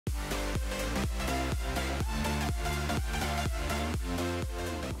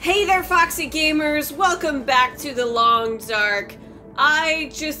Hey there, Foxy Gamers! Welcome back to the Long Dark.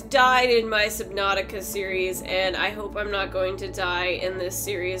 I just died in my Subnautica series, and I hope I'm not going to die in this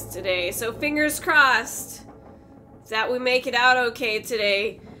series today. So fingers crossed that we make it out okay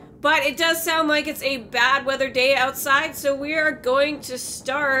today. But it does sound like it's a bad weather day outside, so we are going to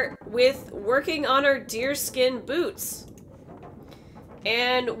start with working on our deerskin boots.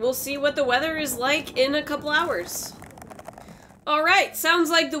 And we'll see what the weather is like in a couple hours. Alright, sounds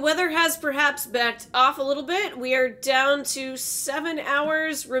like the weather has perhaps backed off a little bit. We are down to 7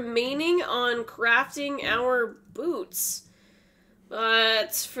 hours remaining on crafting our boots.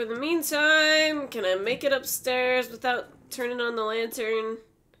 But for the meantime, can I make it upstairs without turning on the lantern?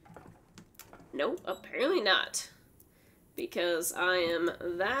 No, apparently not. Because I am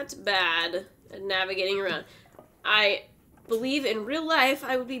that bad at navigating around. I believe in real life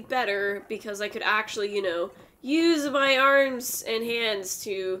I would be better because I could actually, use my arms and hands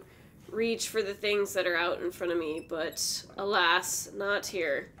to reach for the things that are out in front of me, but alas, not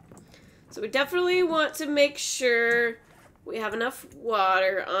here. So we definitely want to make sure we have enough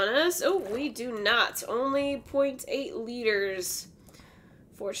water on us. Oh, we do not. Only 0.8 liters.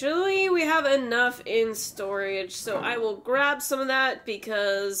 Fortunately, we have enough in storage, so I will grab some of that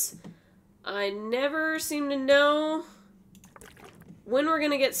because I never seem to know when we're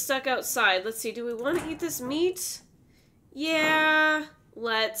gonna get stuck outside. Let's see, do we want to eat this meat? Yeah,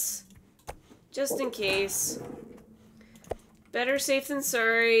 let's. Just in case. Better safe than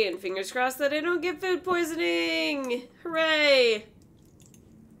sorry, and fingers crossed that I don't get food poisoning! Hooray!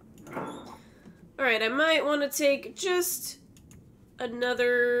 Alright, I might want to take just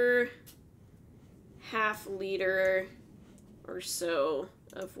another half liter or so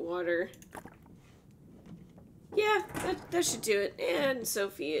of water. Yeah, that should do it. And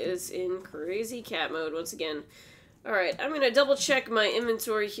Sophie is in crazy cat mode once again. Alright, I'm gonna double check my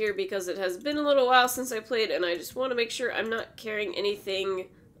inventory here because it has been a little while since I played and I just want to make sure I'm not carrying anything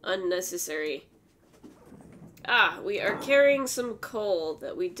unnecessary. Ah, we are carrying some coal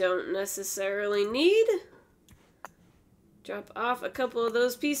that we don't necessarily need. Drop off a couple of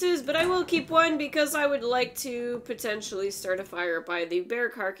those pieces, but I will keep one because I would like to potentially start a fire by the bear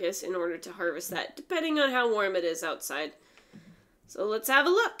carcass in order to harvest that, depending on how warm it is outside. So let's have a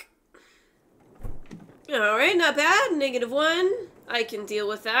look. Alright, not bad. -1. I can deal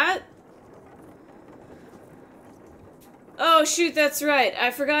with that. Oh shoot, that's right. I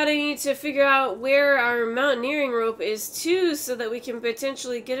forgot I need to figure out where our mountaineering rope is too, so that we can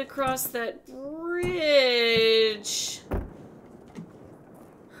potentially get across that bridge.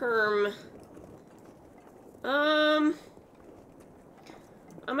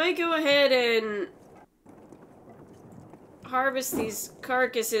 I might go ahead and harvest these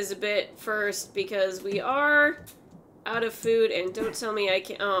carcasses a bit first because we are out of food, and don't tell me I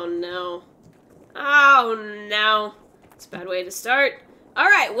can't. Oh no. Oh no. It's a bad way to start.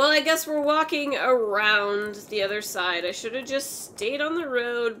 Alright, well I guess we're walking around the other side. I should have just stayed on the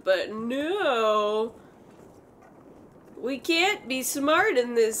road, but no. We can't be smart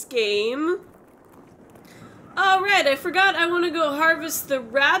in this game. Oh, right, I forgot I want to go harvest the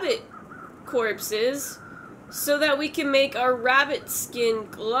rabbit corpses so that we can make our rabbit skin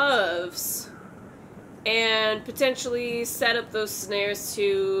gloves and potentially set up those snares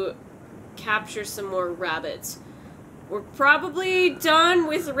to capture some more rabbits. We're probably done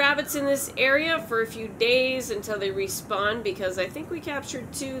with rabbits in this area for a few days until they respawn because I think we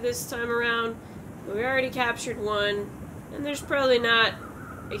captured 2 this time around. We already captured 1. And there's probably not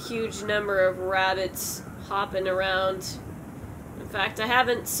a huge number of rabbits hopping around. In fact, I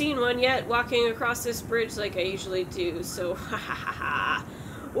haven't seen one yet walking across this bridge like I usually do, so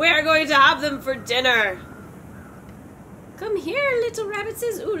we are going to have them for dinner! Come here, little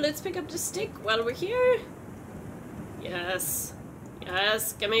rabbitses! Ooh, let's pick up the stick while we're here. Yes.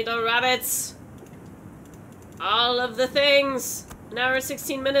 Yes, give me the rabbits! All of the things! An hour and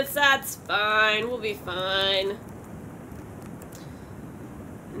 16 minutes, that's fine. We'll be fine.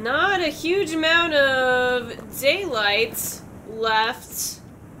 Not a huge amount of daylight left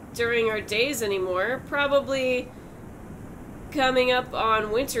during our days anymore. Probably coming up on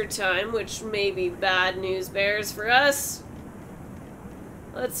winter time, which may be bad news bears for us.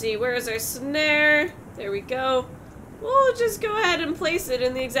 Let's see, where's our snare? There we go. We'll just go ahead and place it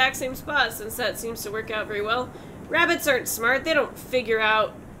in the exact same spot since that seems to work out very well. Rabbits aren't smart. They don't figure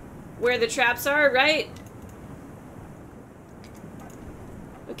out where the traps are, right?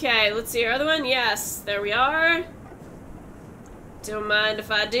 Okay, let's see our other one. Yes, there we are. Don't mind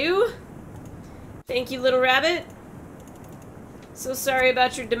if I do. Thank you, little rabbit. So sorry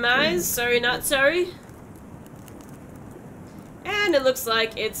about your demise. Sorry, not sorry. And it looks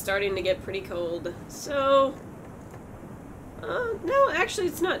like it's starting to get pretty cold. So, no, actually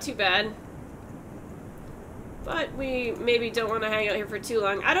it's not too bad. But we maybe don't want to hang out here for too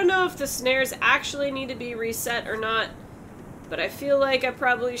long. I don't know if the snares actually need to be reset or not, but I feel like I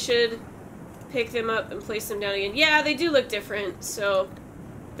probably should pick them up and place them down again. Yeah, they do look different, so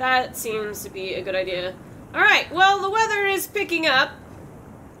that seems to be a good idea. Alright, well, the weather is picking up.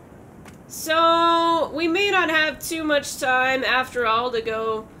 So, we may not have too much time, after all, to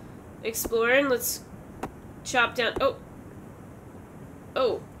go exploring. Let's chop down... Oh.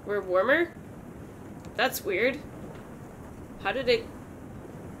 Oh, we're warmer? That's weird. How did it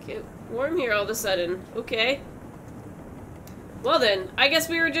get warm here all of a sudden? Okay. Well then, I guess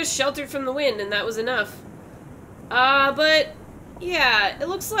we were just sheltered from the wind, and that was enough. But, yeah, it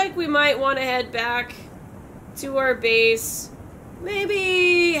looks like we might want to head back to our base.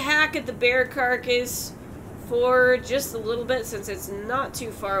 Maybe hack at the bear carcass for just a little bit, since it's not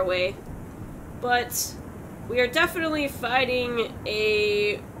too far away. But we are definitely fighting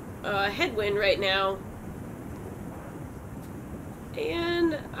a headwind right now.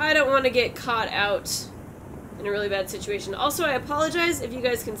 And I don't want to get caught out in a really bad situation. Also, I apologize if you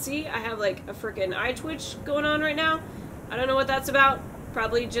guys can see. I have like a freaking eye twitch going on right now. I don't know what that's about.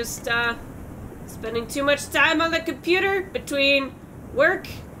 Probably just spending too much time on the computer between work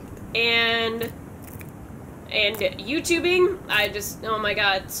and YouTubing. I just, oh my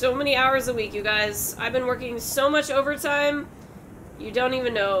god, so many hours a week, you guys. I've been working so much overtime, you don't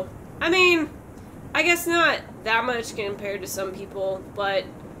even know. I mean, I guess not that much compared to some people, but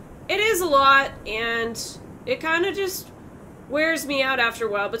it is a lot, and it kind of just wears me out after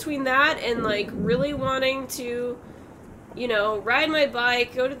a while. Between that and, like, really wanting to, you know, ride my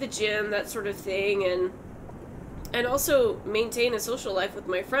bike, go to the gym, that sort of thing, and also maintain a social life with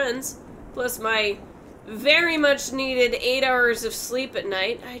my friends, plus my very much needed 8 hours of sleep at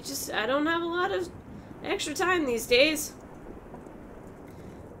night. I don't have a lot of extra time these days.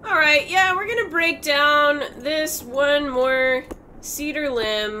 Alright, yeah, we're gonna break down this one more cedar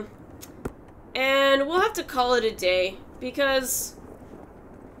limb, and we'll have to call it a day, because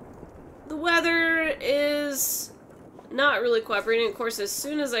the weather is not really cooperating. Of course, as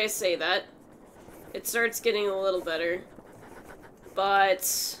soon as I say that, it starts getting a little better. But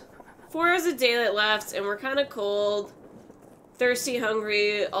 4 hours of daylight left, and we're kind of cold, thirsty,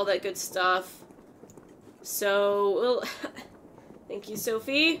 hungry, all that good stuff. So, we'll... Thank you,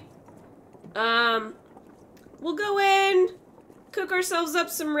 Sophie. We'll go in, cook ourselves up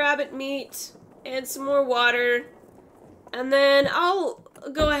some rabbit meat, and some more water, and then I'll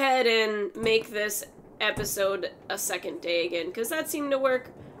go ahead and make this episode a second day again, because that seemed to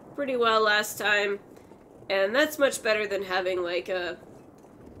work pretty well last time, and that's much better than having like a...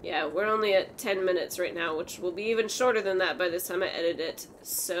 Yeah, we're only at 10 minutes right now, which will be even shorter than that by the time I edit it.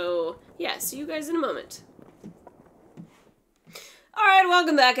 So, yeah, see you guys in a moment. Alright,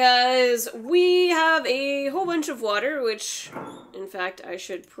 welcome back, guys. We have a whole bunch of water, which, in fact, I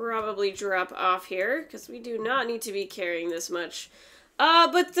should probably drop off here, because we do not need to be carrying this much.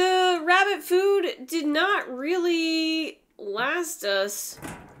 But the rabbit food did not really last us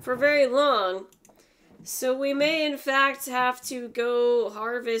for very long. So we may, in fact, have to go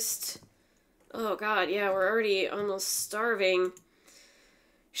harvest... Oh god, yeah, we're already almost starving.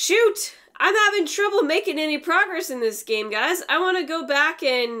 Shoot! I'm having trouble making any progress in this game, guys. I want to go back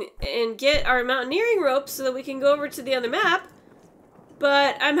and get our mountaineering rope so that we can go over to the other map.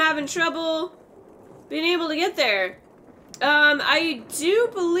 But I'm having trouble being able to get there. I do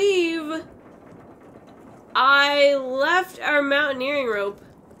believe I left our mountaineering rope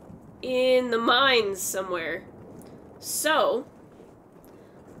in the mines somewhere. So,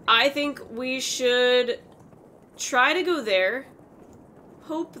 I think we should try to go there.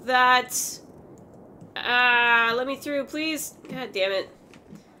 Hope that... let me through, please. God damn it.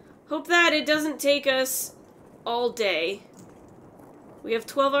 Hope that it doesn't take us all day. We have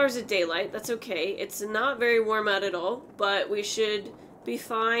 12 hours of daylight. That's okay. It's not very warm out at all, but we should be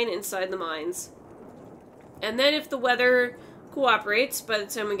fine inside the mines. And then if the weather cooperates by the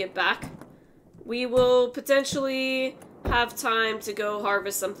time we get back, we will potentially have time to go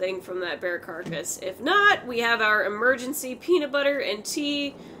harvest something from that bear carcass. If not, we have our emergency peanut butter and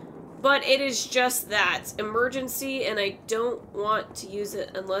tea, but it is just that, emergency, and I don't want to use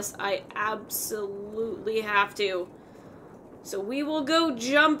it unless I absolutely have to. So we will go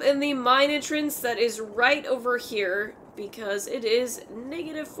jump in the mine entrance that is right over here, because it is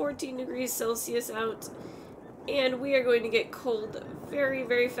negative 14 degrees Celsius out, and we are going to get cold very,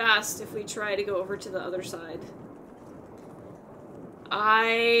 very fast if we try to go over to the other side.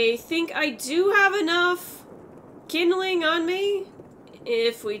 I think I do have enough kindling on me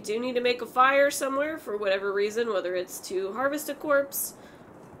if we do need to make a fire somewhere for whatever reason, whether it's to harvest a corpse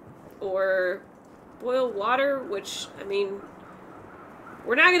or boil water, which, I mean,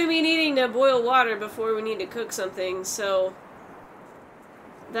 we're not going to be needing to boil water before we need to cook something, so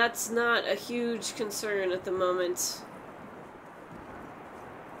that's not a huge concern at the moment.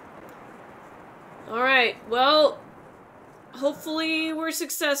 Alright, well, hopefully we're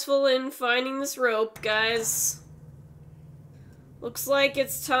successful in finding this rope, guys. Looks like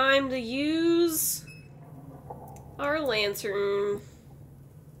it's time to use our lantern.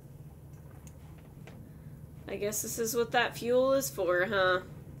 I guess this is what that fuel is for, huh?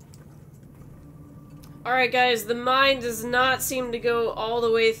 Alright guys, the mine does not seem to go all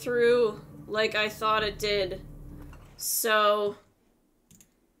the way through like I thought it did. So,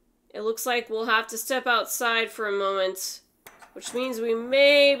 it looks like we'll have to step outside for a moment, which means we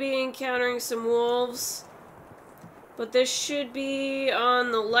may be encountering some wolves. But this should be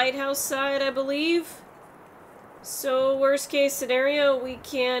on the lighthouse side, I believe. So, worst case scenario, we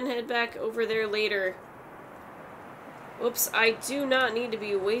can head back over there later. Whoops, I do not need to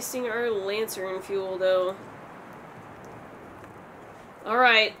be wasting our lantern fuel, though.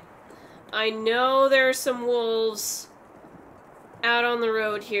 Alright. I know there are some wolves out on the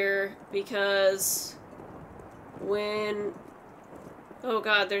road here, because when... Oh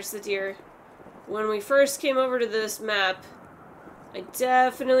god, there's the deer. When we first came over to this map, I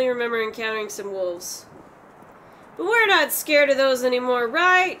definitely remember encountering some wolves. But we're not scared of those anymore,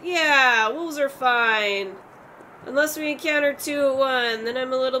 right? Yeah, wolves are fine. Unless we encounter 2 at 1, then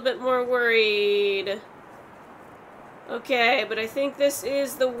I'm a little bit more worried. Okay, but I think this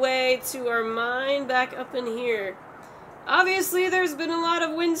is the way to our mine back up in here. Obviously, there's been a lot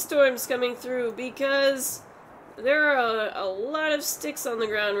of windstorms coming through because there are a lot of sticks on the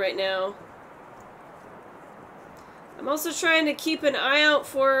ground right now. I'm also trying to keep an eye out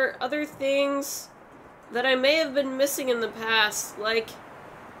for other things that I may have been missing in the past, like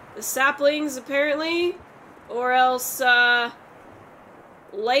the saplings, apparently, or else,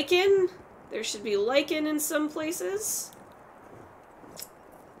 lichen. There should be lichen in some places.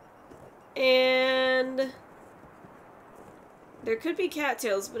 And there could be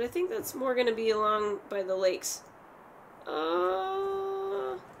cattails, but I think that's more going to be along by the lakes.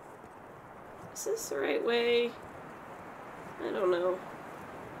 Is this the right way? I don't know.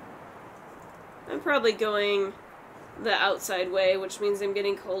 I'm probably going the outside way, which means I'm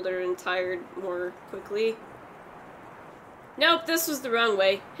getting colder and tired more quickly. Nope, this was the wrong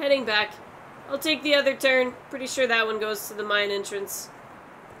way. Heading back. I'll take the other turn. Pretty sure that one goes to the mine entrance.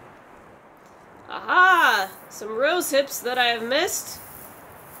 Aha! Some rose hips that I have missed.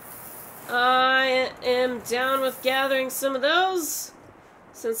 I am down with gathering some of those.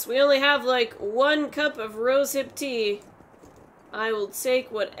 Since we only have like 1 cup of rose hip tea, I will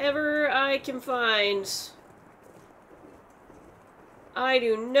take whatever I can find. I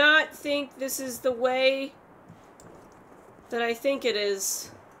do not think this is the way that I think it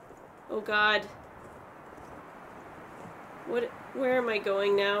is. Oh god. Where am I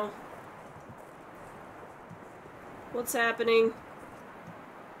going now? What's happening?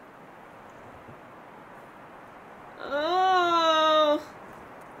 Oh!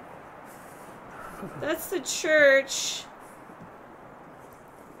 That's the church.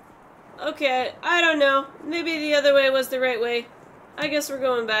 Okay, I don't know. Maybe the other way was the right way. I guess we're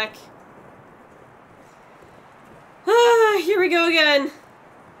going back. Ah, here we go again.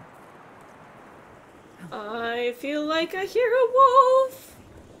 I feel like I hear a wolf.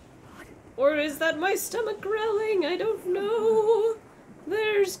 Or is that my stomach growling? I don't know.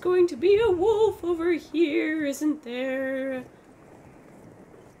 There's going to be a wolf over here, isn't there?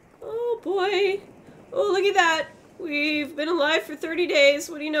 Oh boy. Oh, look at that. We've been alive for 30 days.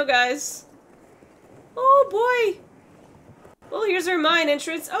 What do you know, guys? Oh boy. Well, here's our mine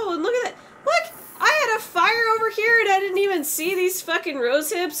entrance. Oh, and look at that. Look! I had a fire over here and I didn't even see these fucking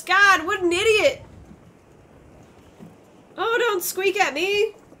rose hips. God, what an idiot. Oh, don't squeak at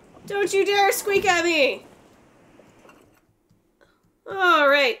me. Don't you dare squeak at me.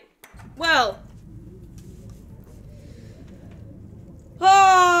 Alright. Well.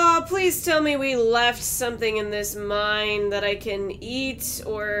 Oh, please tell me we left something in this mine that I can eat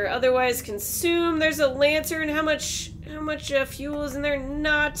or otherwise consume. There's a lantern. How much fuel is in there?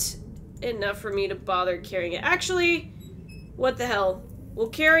 Not enough for me to bother carrying it. Actually, what the hell? We'll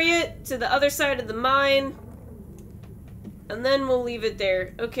carry it to the other side of the mine, and then we'll leave it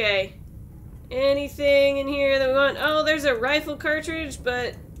there. Okay. Anything in here that we want? Oh, there's a rifle cartridge,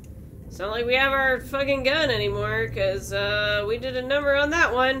 but it's not like we have our fucking gun anymore, because we did a number on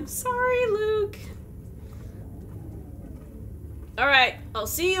that one. Sorry, Luke. Alright, I'll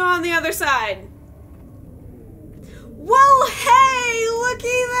see you on the other side. Well, hey,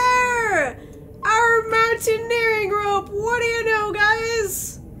 looky there! Our mountaineering rope! What do you know,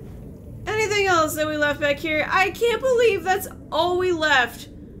 guys? Anything else that we left back here? I can't believe that's all we left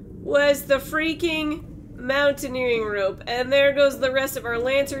was the freaking mountaineering rope. And there goes the rest of our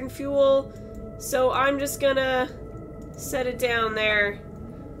lantern fuel. So I'm just gonna set it down there.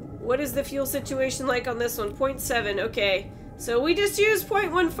 What is the fuel situation like on this one? 0.7, okay. So we just used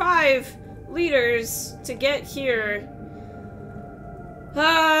 0.15 liters to get here. Do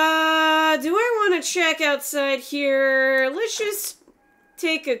I want to check outside here? Let's just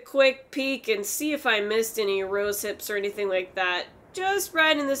take a quick peek and see if I missed any rose hips or anything like that. Just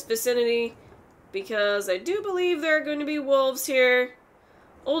right in this vicinity, because I do believe there are going to be wolves here.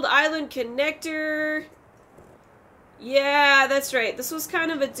 Old Island Connector. Yeah, that's right. This was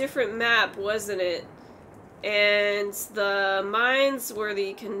kind of a different map, wasn't it? And the mines were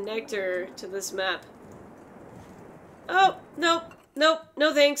the connector to this map. Oh, nope. Nope,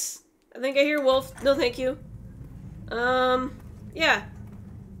 no thanks. I think I hear wolf. No thank you. Yeah.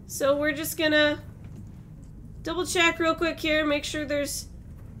 So we're just gonna double check real quick here, make sure there's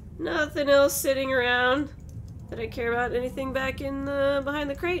nothing else sitting around that I care about. Anything back in the behind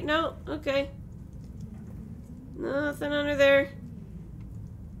the crate? No? Okay. Nothing under there.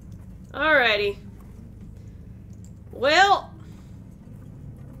 Alrighty. Well,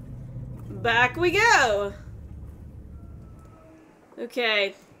 back we go.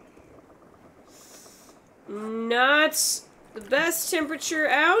 Okay. Not the best temperature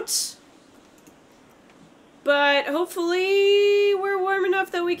out, but hopefully we're warm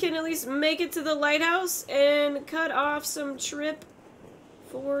enough that we can at least make it to the lighthouse and cut off some trip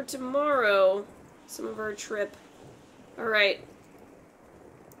for tomorrow. Some of our trip. Alright.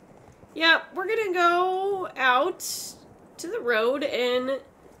 Yeah, we're gonna go out to the road and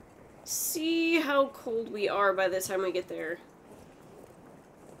see how cold we are by the time we get there.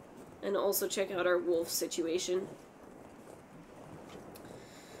 And also check out our wolf situation.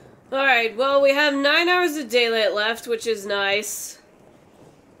 Alright, well, we have 9 hours of daylight left, which is nice.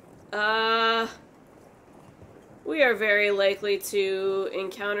 We are very likely to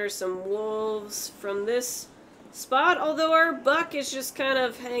encounter some wolves from this spot, although our buck is just kind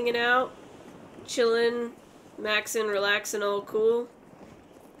of hanging out, chilling, maxing, relaxing, all cool.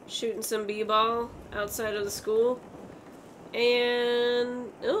 Shooting some b-ball outside of the school.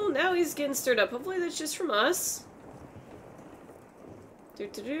 And, oh, now he's getting stirred up. Hopefully that's just from us. I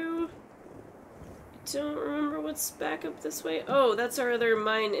don't remember what's back up this way. Oh, that's our other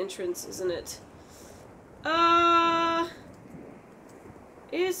mine entrance, isn't it?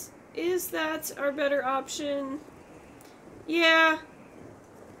 Is that our better option? Yeah.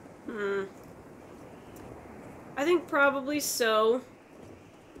 I think probably so.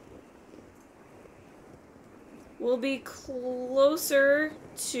 We'll be closer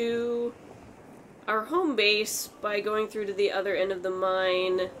to our home base by going through to the other end of the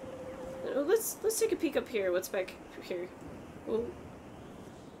mine. Oh, let's take a peek up here. What's back here? Oh.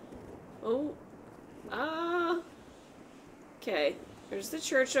 Oh. Okay. There's the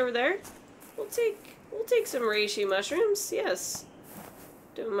church over there. We'll take some reishi mushrooms. Yes.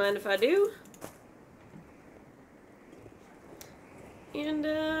 Don't mind if I do. And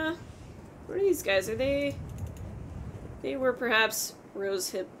what are these guys? Are they? They were perhaps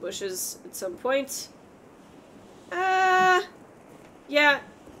rose hip bushes at some point. Yeah.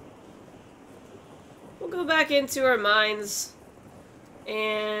 We'll go back into our mines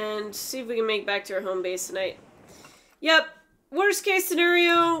and see if we can make back to our home base tonight. Yep. Worst case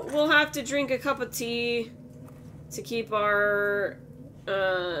scenario, we'll have to drink a cup of tea to keep our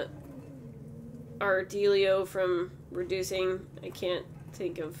dealio from reducing. I can't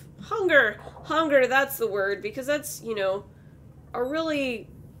think of hunger. Hunger, that's the word, because that's, you know, a really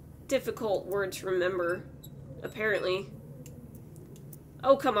difficult word to remember, apparently.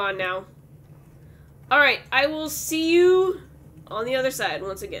 Oh, come on now. Alright, I will see you on the other side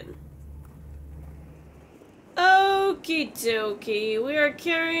once again. Okie dokie, we are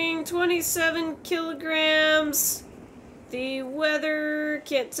carrying 27 kilograms. The weather,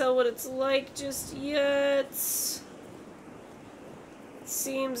 can't tell what it's like just yet.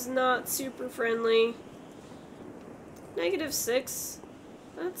 Seems not super friendly. -6.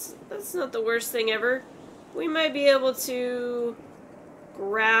 That's not the worst thing ever. We might be able to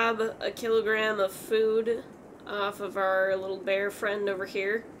grab a kilogram of food off of our little bear friend over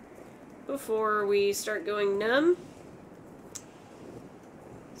here before we start going numb.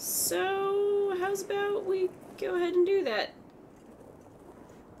 So, how's about we go ahead and do that?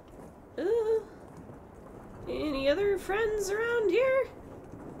 Any other friends around here?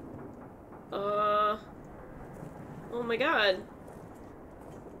 Oh my god.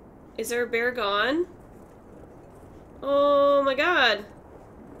 Is our bear gone? Oh my god.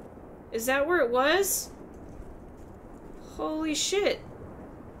 Is that where it was? Holy shit.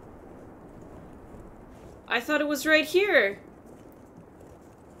 I thought it was right here.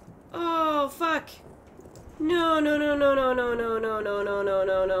 Oh, fuck. No, no, no, no, no, no, no, no, no, no, no,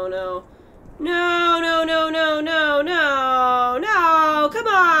 no, no, no. No, no, no, no, no, no, no, come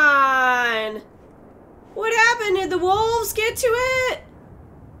on! What happened? Did the wolves get to it?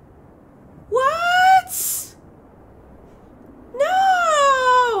 What?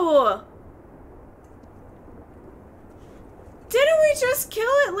 No! Didn't we just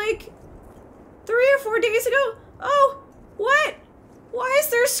kill it like 3 or 4 days ago? Oh, what? Why is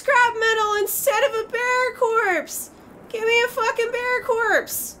there scrap metal instead of a bear corpse? Give me a fucking bear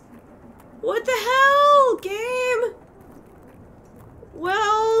corpse. What the hell, game?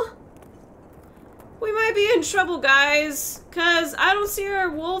 Well, we might be in trouble, guys, because I don't see our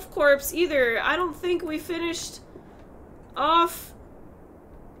wolf corpse either. I don't think we finished off.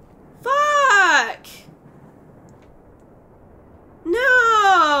 Fuck!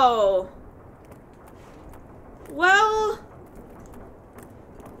 No! Well,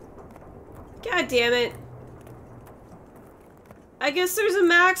 god damn it. I guess there's a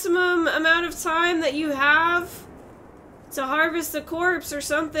maximum amount of time that you have to harvest the corpse or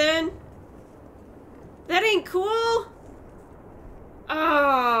something. That ain't cool.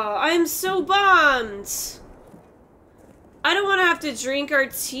 Oh, I'm so bummed. I don't want to have to drink our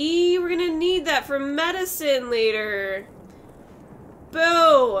tea. We're gonna need that for medicine later.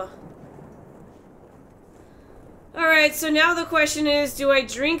 Boo. Alright, so now the question is, do I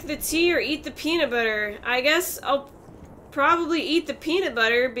drink the tea or eat the peanut butter? I guess I'll probably eat the peanut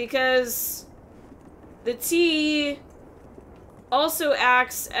butter because the tea also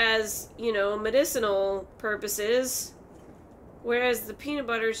acts as, you know, medicinal purposes, whereas the peanut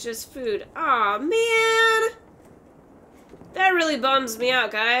butter is just food. Aw, man! That really bums me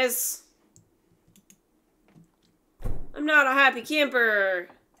out, guys. I'm not a happy camper.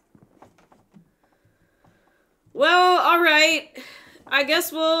 Well, alright. I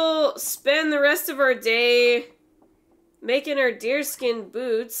guess we'll spend the rest of our day making our deerskin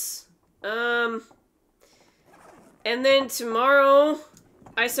boots. And then tomorrow,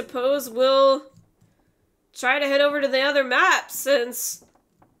 I suppose we'll try to head over to the other map, since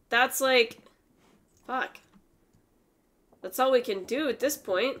that's like, fuck. That's all we can do at this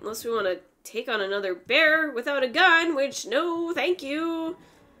point, unless we want to take on another bear without a gun, which, no, thank you.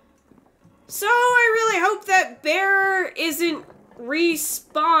 So, I really hope that bear isn't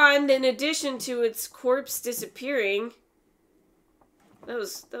respawned in addition to its corpse disappearing. That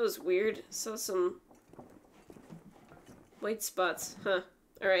was weird. Saw some white spots. Huh.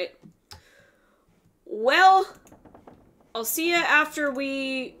 Alright. Well, I'll see you after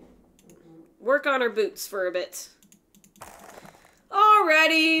we work on our boots for a bit.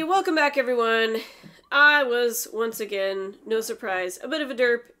 Alrighty, welcome back everyone. I was, once again, no surprise, a bit of a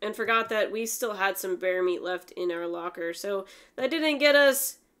derp and forgot that we still had some bear meat left in our locker. So that didn't get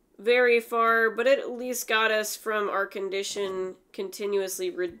us very far, but it at least got us from our condition continuously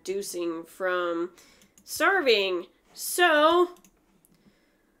reducing from starving. So,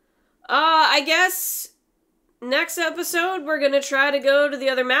 I guess next episode we're gonna try to go to the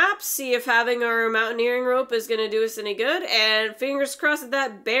other maps, see if having our mountaineering rope is gonna do us any good, and fingers crossed that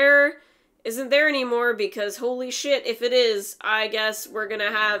that bear isn't there anymore, because holy shit, if it is, I guess we're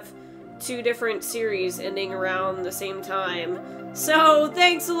gonna have 2 different series ending around the same time. So,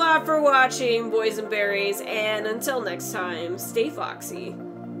 thanks a lot for watching, boys and berries, and until next time, stay foxy.